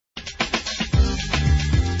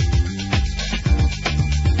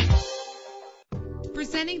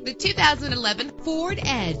Presenting the 2011 Ford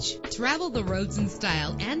Edge. Travel the roads in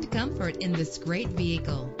style and comfort in this great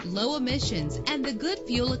vehicle. Low emissions and the good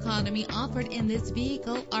fuel economy offered in this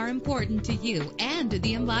vehicle are important to you and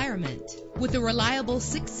the environment. With a reliable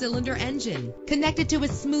 6-cylinder engine connected to a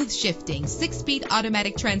smooth shifting 6-speed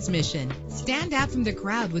automatic transmission. Stand out from the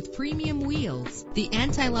crowd with premium wheels. The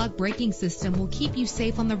anti-lock braking system will keep you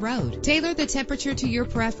safe on the road. Tailor the temperature to your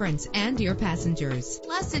preference and your passengers.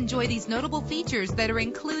 Plus, enjoy these notable features that are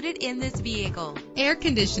included in this vehicle: air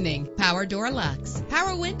conditioning, power door locks,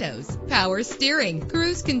 power windows, power steering,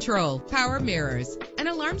 cruise control, power mirrors, an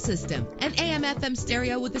alarm system, an AM/FM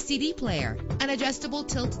stereo with a CD player, an adjustable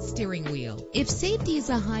tilt steering wheel. If safety is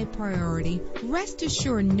a high priority, rest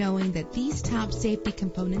assured knowing that these top safety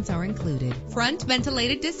components are included: front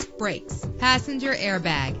ventilated disc brakes, passenger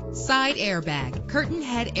airbag, side airbag, curtain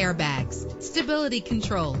head airbags, stability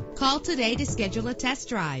control. Call today to schedule a test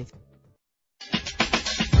drive.